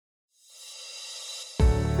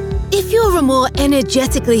If you're a more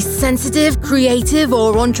energetically sensitive, creative,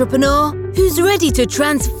 or entrepreneur who's ready to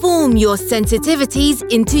transform your sensitivities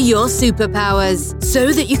into your superpowers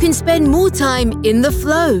so that you can spend more time in the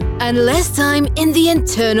flow and less time in the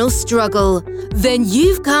internal struggle, then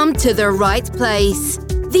you've come to the right place.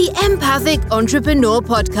 The Empathic Entrepreneur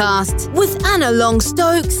Podcast with Anna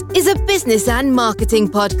Long-Stokes is a business and marketing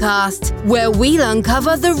podcast where we'll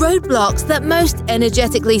uncover the roadblocks that most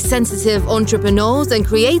energetically sensitive entrepreneurs and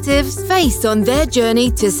creatives face on their journey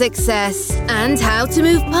to success and how to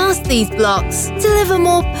move past these blocks to live a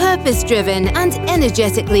more purpose-driven and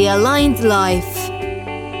energetically aligned life.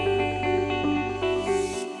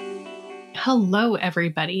 Hello,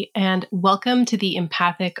 everybody, and welcome to the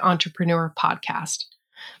Empathic Entrepreneur Podcast.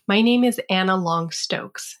 My name is Anna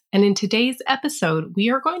Long-Stokes, and in today's episode,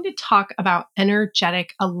 we are going to talk about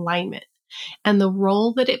energetic alignment and the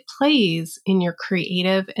role that it plays in your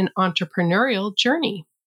creative and entrepreneurial journey.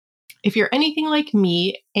 If you're anything like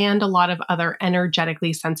me and a lot of other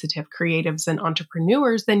energetically sensitive creatives and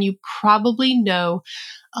entrepreneurs, then you probably know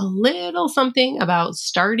a little something about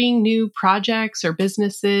starting new projects or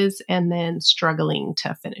businesses and then struggling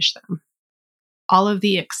to finish them. All of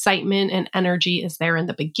the excitement and energy is there in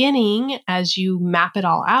the beginning as you map it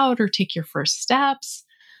all out or take your first steps.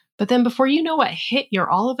 But then before you know what hit, you're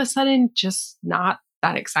all of a sudden just not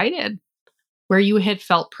that excited. Where you had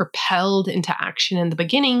felt propelled into action in the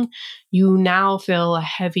beginning, you now feel a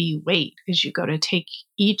heavy weight as you go to take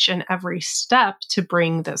each and every step to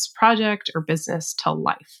bring this project or business to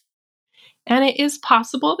life. And it is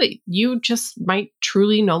possible that you just might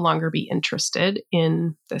truly no longer be interested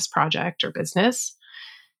in this project or business,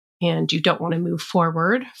 and you don't want to move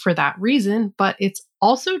forward for that reason. But it's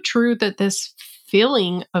also true that this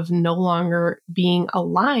feeling of no longer being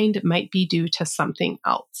aligned might be due to something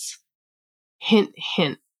else. Hint,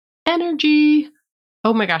 hint. Energy.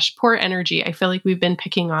 Oh my gosh, poor energy. I feel like we've been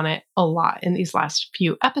picking on it a lot in these last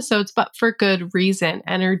few episodes, but for good reason.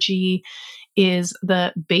 Energy is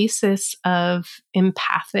the basis of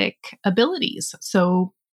empathic abilities.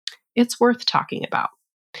 So it's worth talking about.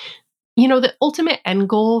 You know, the ultimate end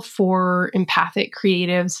goal for empathic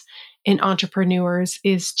creatives and entrepreneurs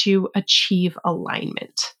is to achieve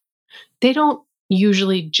alignment. They don't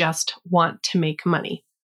usually just want to make money.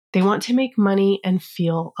 They want to make money and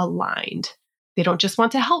feel aligned. They don't just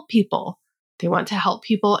want to help people. They want to help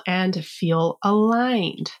people and feel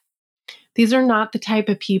aligned. These are not the type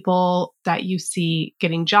of people that you see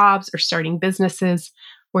getting jobs or starting businesses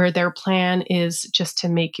where their plan is just to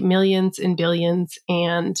make millions and billions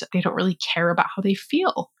and they don't really care about how they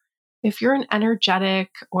feel. If you're an energetic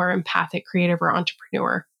or empathic creative or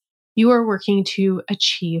entrepreneur, you are working to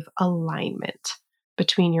achieve alignment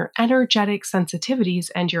between your energetic sensitivities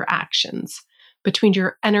and your actions, between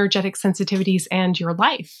your energetic sensitivities and your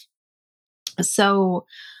life. So,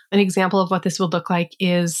 an example of what this would look like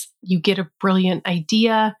is you get a brilliant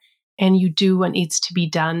idea and you do what needs to be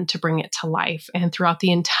done to bring it to life. And throughout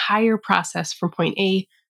the entire process from point A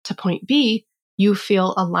to point B, you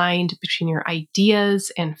feel aligned between your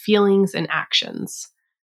ideas and feelings and actions.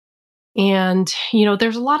 And, you know,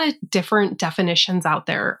 there's a lot of different definitions out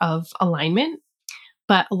there of alignment,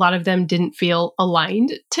 but a lot of them didn't feel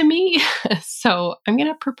aligned to me. So I'm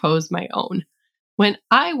going to propose my own. When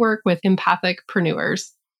I work with empathicpreneurs,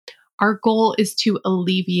 our goal is to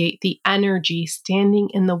alleviate the energy standing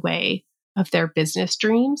in the way of their business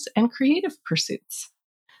dreams and creative pursuits.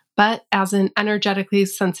 But as an energetically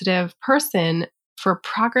sensitive person, for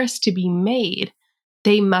progress to be made,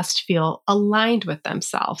 they must feel aligned with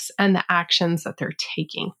themselves and the actions that they're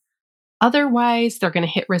taking. Otherwise, they're going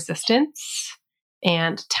to hit resistance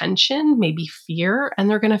and tension, maybe fear, and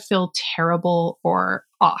they're going to feel terrible or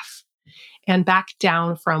off and back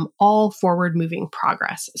down from all forward moving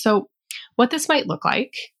progress. So what this might look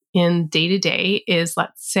like in day to day is,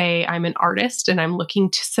 let's say I'm an artist and I'm looking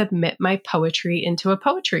to submit my poetry into a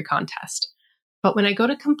poetry contest. But when I go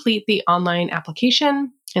to complete the online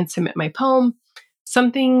application and submit my poem,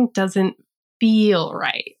 something doesn't feel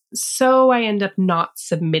right. So I end up not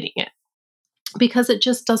submitting it because it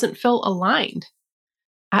just doesn't feel aligned.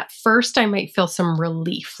 At first, I might feel some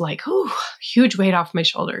relief, like, oh, huge weight off my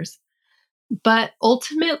shoulders. But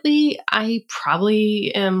ultimately, I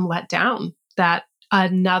probably am let down that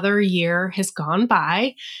another year has gone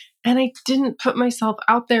by and I didn't put myself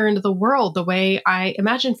out there into the world the way I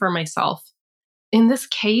imagined for myself. In this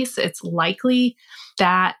case, it's likely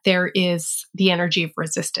that there is the energy of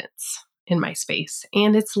resistance in my space,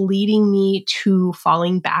 and it's leading me to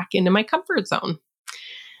falling back into my comfort zone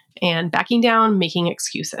and backing down, making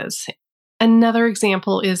excuses. Another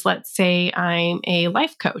example is, let's say I'm a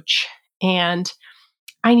life coach and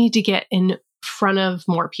I need to get in front of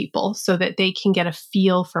more people so that they can get a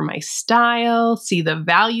feel for my style, see the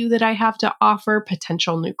value that I have to offer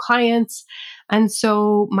potential new clients. And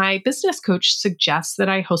so my business coach suggests that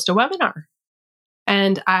I host a webinar.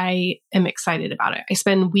 And I am excited about it. I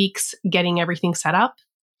spend weeks getting everything set up.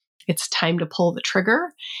 It's time to pull the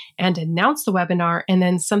trigger and announce the webinar. And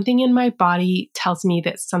then something in my body tells me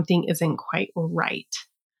that something isn't quite right.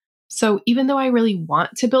 So even though I really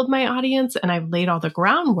want to build my audience and I've laid all the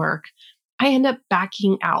groundwork, I end up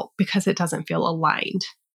backing out because it doesn't feel aligned.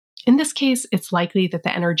 In this case, it's likely that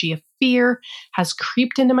the energy of fear has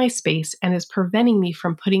creeped into my space and is preventing me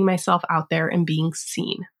from putting myself out there and being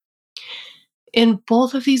seen. In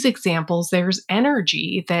both of these examples, there's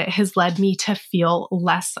energy that has led me to feel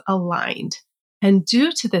less aligned. And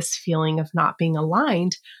due to this feeling of not being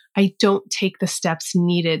aligned, I don't take the steps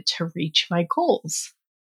needed to reach my goals.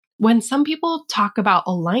 When some people talk about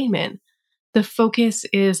alignment, the focus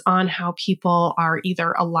is on how people are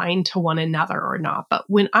either aligned to one another or not. But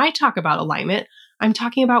when I talk about alignment, I'm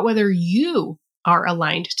talking about whether you are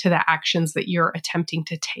aligned to the actions that you're attempting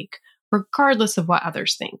to take, regardless of what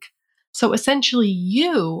others think. So essentially,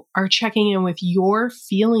 you are checking in with your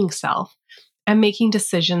feeling self and making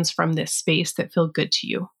decisions from this space that feel good to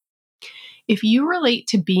you. If you relate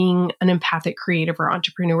to being an empathic creative or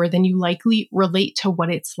entrepreneur, then you likely relate to what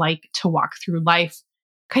it's like to walk through life,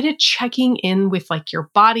 kind of checking in with like your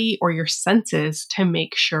body or your senses to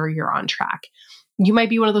make sure you're on track. You might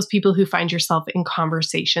be one of those people who find yourself in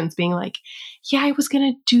conversations being like, yeah, I was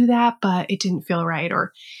going to do that, but it didn't feel right.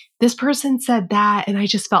 Or this person said that and I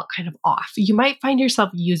just felt kind of off. You might find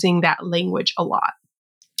yourself using that language a lot.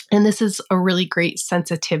 And this is a really great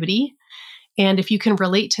sensitivity. And if you can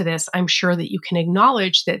relate to this, I'm sure that you can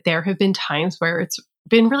acknowledge that there have been times where it's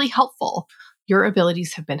been really helpful. Your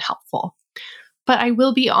abilities have been helpful. But I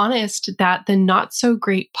will be honest that the not so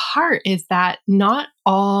great part is that not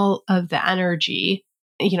all of the energy,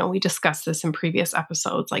 we discussed this in previous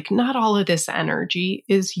episodes, like not all of this energy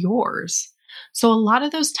is yours. So a lot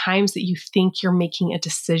of those times that you think you're making a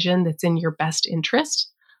decision that's in your best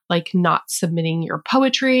interest, like not submitting your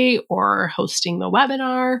poetry or hosting the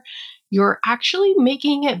webinar, you're actually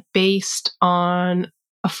making it based on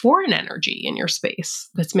a foreign energy in your space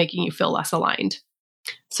that's making you feel less aligned.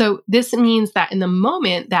 So this means that in the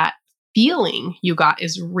moment, that feeling you got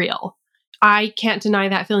is real. I can't deny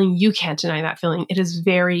that feeling. You can't deny that feeling. It is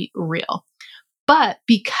very real. But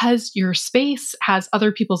because your space has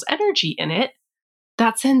other people's energy in it,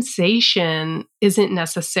 that sensation isn't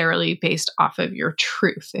necessarily based off of your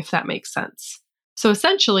truth, if that makes sense. So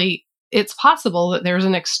essentially, it's possible that there's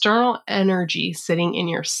an external energy sitting in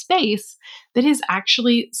your space that is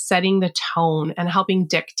actually setting the tone and helping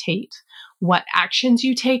dictate what actions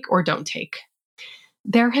you take or don't take.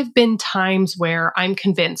 There have been times where I'm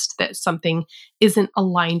convinced that something isn't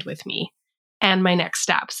aligned with me and my next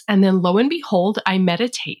steps. And then lo and behold, I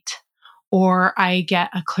meditate or I get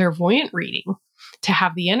a clairvoyant reading to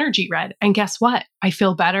have the energy read. And guess what? I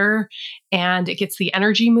feel better and it gets the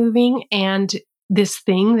energy moving. And this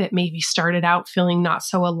thing that maybe started out feeling not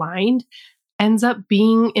so aligned ends up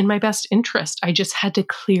being in my best interest. I just had to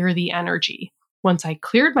clear the energy. Once I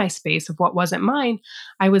cleared my space of what wasn't mine,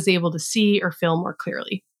 I was able to see or feel more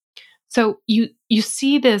clearly. So you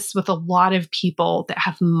see this with a lot of people that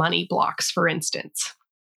have money blocks, for instance.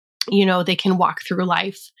 They can walk through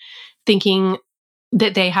life thinking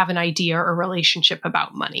that they have an idea or relationship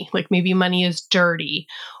about money. Like maybe money is dirty,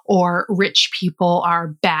 or rich people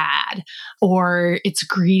are bad, or it's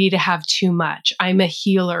greedy to have too much. I'm a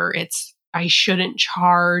healer. I shouldn't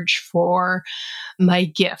charge for my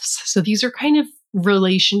gifts. So these are kind of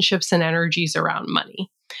relationships and energies around money.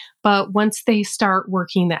 But once they start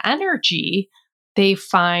working the energy, they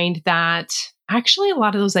find that actually a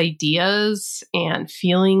lot of those ideas and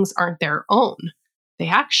feelings aren't their own. They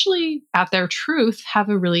actually, at their truth, have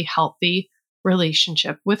a really healthy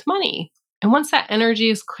relationship with money. And once that energy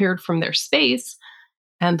is cleared from their space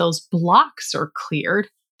and those blocks are cleared,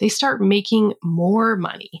 they start making more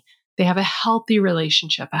money. They have a healthy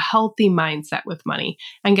relationship, a healthy mindset with money.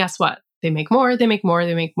 And guess what? They make more, they make more,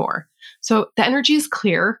 they make more. So the energy is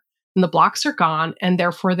clear and the blocks are gone, and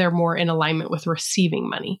therefore they're more in alignment with receiving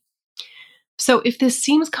money. So if this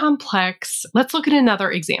seems complex, let's look at another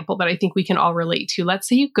example that I think we can all relate to. Let's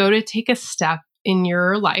say you go to take a step in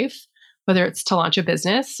your life, whether it's to launch a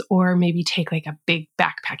business or maybe take like a big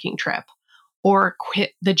backpacking trip or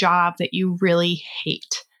quit the job that you really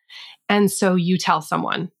hate. And so you tell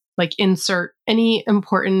someone, like insert any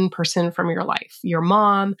important person from your life, your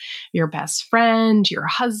mom, your best friend, your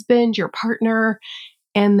husband, your partner.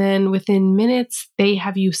 And then within minutes, they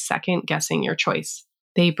have you second guessing your choice.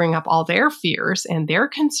 They bring up all their fears and their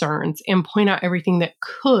concerns and point out everything that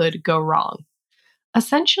could go wrong.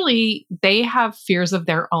 Essentially, they have fears of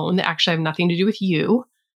their own that actually have nothing to do with you.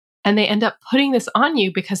 And they end up putting this on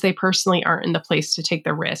you because they personally aren't in the place to take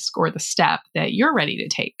the risk or the step that you're ready to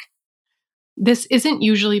take. This isn't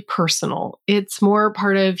usually personal. It's more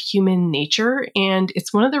part of human nature. And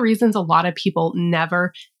it's one of the reasons a lot of people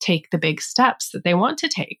never take the big steps that they want to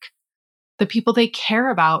take. The people they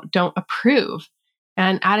care about don't approve.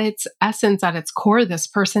 And at its essence, at its core, this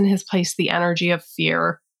person has placed the energy of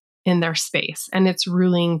fear in their space and it's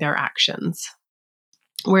ruling their actions.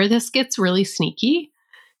 Where this gets really sneaky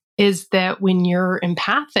is that when you're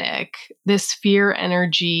empathic, this fear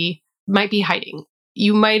energy might be hiding.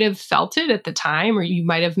 You might have felt it at the time, or you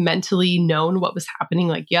might have mentally known what was happening.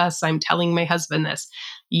 Like, yes, I'm telling my husband this.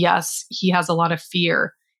 Yes, he has a lot of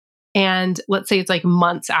fear. And let's say it's like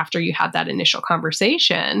months after you had that initial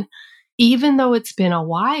conversation, even though it's been a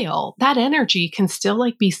while, that energy can still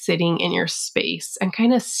like be sitting in your space and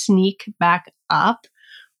kind of sneak back up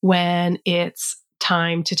when it's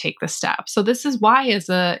time to take the step. So this is why as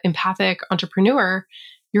an empathic entrepreneur,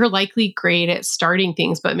 you're likely great at starting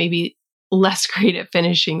things, but maybe less great at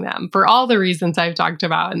finishing them for all the reasons I've talked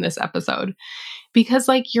about in this episode. Because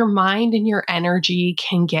like your mind and your energy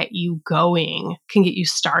can get you going, can get you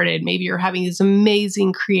started. Maybe you're having these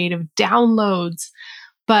amazing creative downloads,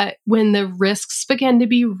 but when the risks begin to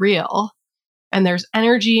be real and there's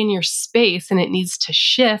energy in your space and it needs to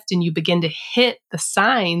shift and you begin to hit the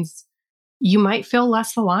signs, you might feel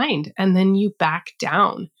less aligned and then you back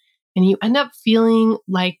down and you end up feeling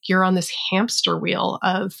like you're on this hamster wheel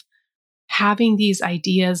of having these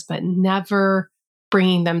ideas but never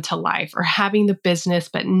bringing them to life, or having the business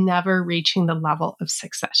but never reaching the level of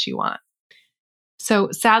success you want. So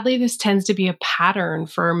sadly, this tends to be a pattern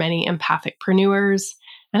for many empathicpreneurs,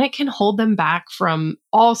 and it can hold them back from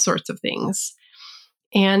all sorts of things.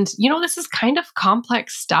 And, this is kind of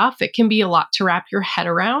complex stuff. It can be a lot to wrap your head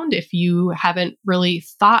around if you haven't really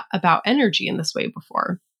thought about energy in this way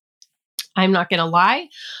before. I'm not going to lie.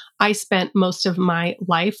 I spent most of my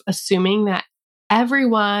life assuming that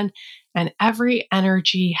everyone and every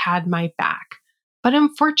energy had my back. But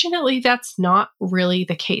unfortunately, that's not really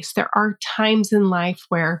the case. There are times in life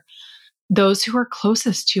where those who are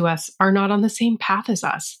closest to us are not on the same path as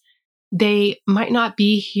us. They might not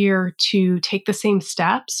be here to take the same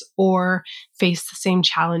steps or face the same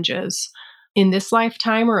challenges in this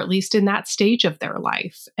lifetime, or at least in that stage of their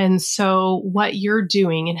life. And so what you're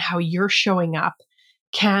doing and how you're showing up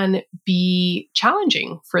can be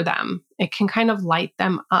challenging for them. It can kind of light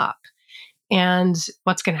them up. And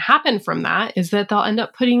what's going to happen from that is that they'll end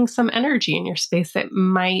up putting some energy in your space that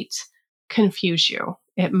might confuse you.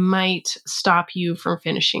 It might stop you from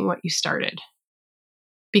finishing what you started.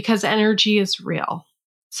 Because energy is real.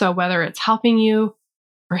 So whether it's helping you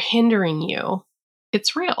or hindering you,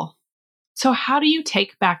 it's real. So how do you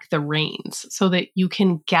take back the reins so that you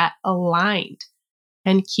can get aligned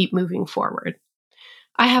and keep moving forward?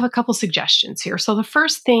 I have a couple suggestions here. So the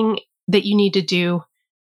first thing that you need to do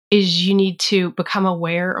is you need to become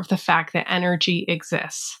aware of the fact that energy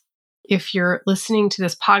exists. If you're listening to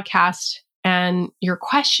this podcast and you're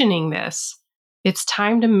questioning this, it's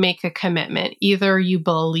time to make a commitment. Either you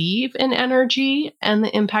believe in energy and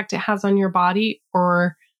the impact it has on your body,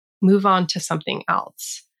 or move on to something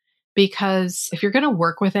else. Because if you're going to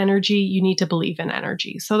work with energy, you need to believe in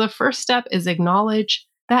energy. So the first step is acknowledge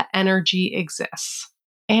that energy exists.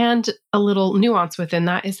 And a little nuance within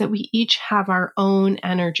that is that we each have our own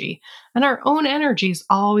energy, and our own energy is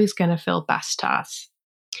always going to feel best to us.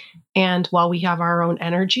 And while we have our own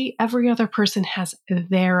energy, every other person has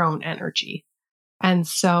their own energy. And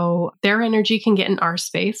so their energy can get in our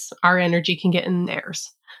space, our energy can get in theirs.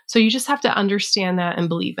 So you just have to understand that and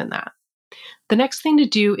believe in that. The next thing to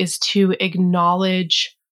do is to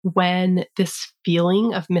acknowledge when this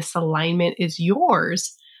feeling of misalignment is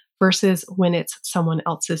yours versus when it's someone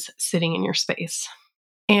else's sitting in your space.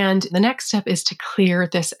 And the next step is to clear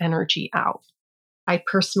this energy out. I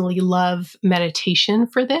personally love meditation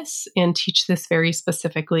for this and teach this very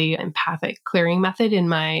specifically empathic clearing method in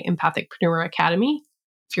my Empathicpreneur Academy,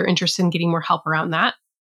 if you're interested in getting more help around that.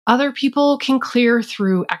 Other people can clear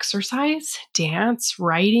through exercise, dance,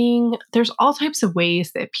 writing. There's all types of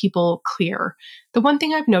ways that people clear. The one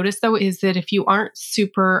thing I've noticed though is that if you aren't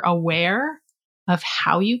super aware of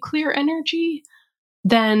how you clear energy,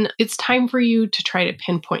 then it's time for you to try to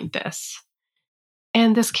pinpoint this.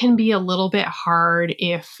 And this can be a little bit hard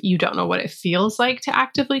if you don't know what it feels like to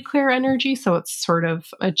actively clear energy. So it's sort of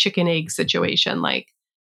a chicken egg situation. Like,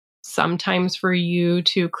 Sometimes for you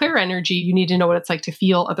to clear energy, you need to know what it's like to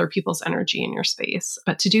feel other people's energy in your space.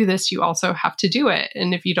 But to do this, you also have to do it.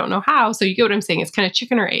 And if you don't know how, so you get what I'm saying, it's kind of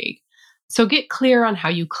chicken or egg. So get clear on how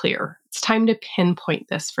you clear. It's time to pinpoint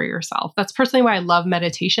this for yourself. That's personally why I love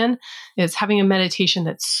meditation, is having a meditation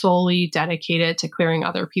that's solely dedicated to clearing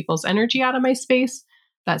other people's energy out of my space.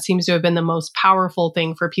 That seems to have been the most powerful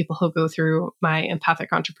thing for people who go through my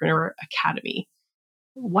Empathic Entrepreneur Academy.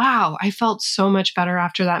 Wow, I felt so much better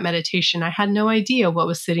after that meditation. I had no idea what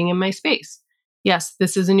was sitting in my space. Yes,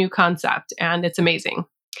 this is a new concept and it's amazing.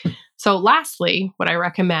 So lastly, what I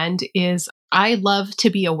recommend is I love to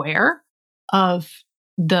be aware of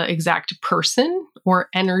the exact person or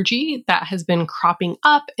energy that has been cropping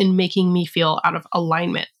up and making me feel out of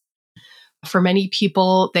alignment. For many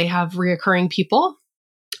people, they have reoccurring people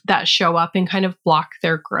that show up and kind of block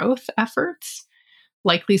their growth efforts.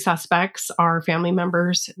 Likely suspects are family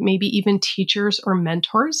members, maybe even teachers or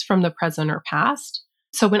mentors from the present or past.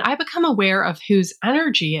 So when I become aware of whose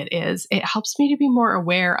energy it is, it helps me to be more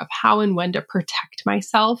aware of how and when to protect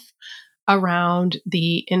myself around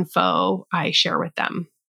the info I share with them,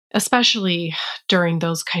 especially during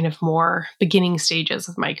those kind of more beginning stages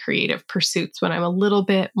of my creative pursuits when I'm a little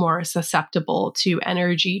bit more susceptible to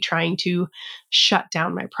energy trying to shut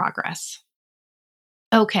down my progress.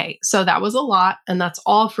 Okay, so that was a lot, and that's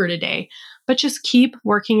all for today. But just keep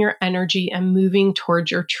working your energy and moving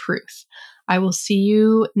towards your truth. I will see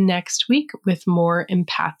you next week with more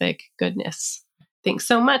empathic goodness. Thanks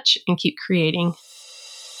so much, and keep creating.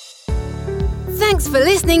 Thanks for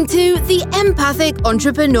listening to the Empathic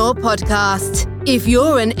Entrepreneur Podcast. If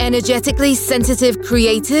you're an energetically sensitive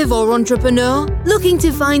creative or entrepreneur looking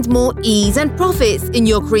to find more ease and profits in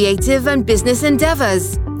your creative and business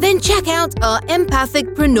endeavors, then check out our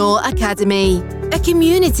Empathicpreneur Academy, a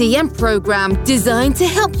community and program designed to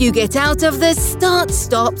help you get out of the start,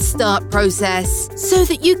 stop, start process so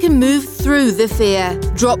that you can move through the fear,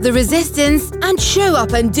 drop the resistance, and show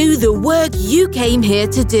up and do the work you came here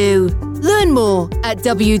to do. Learn more at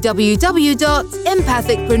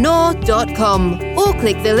www.empathicpreneur.com or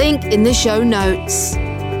click the link in the show notes.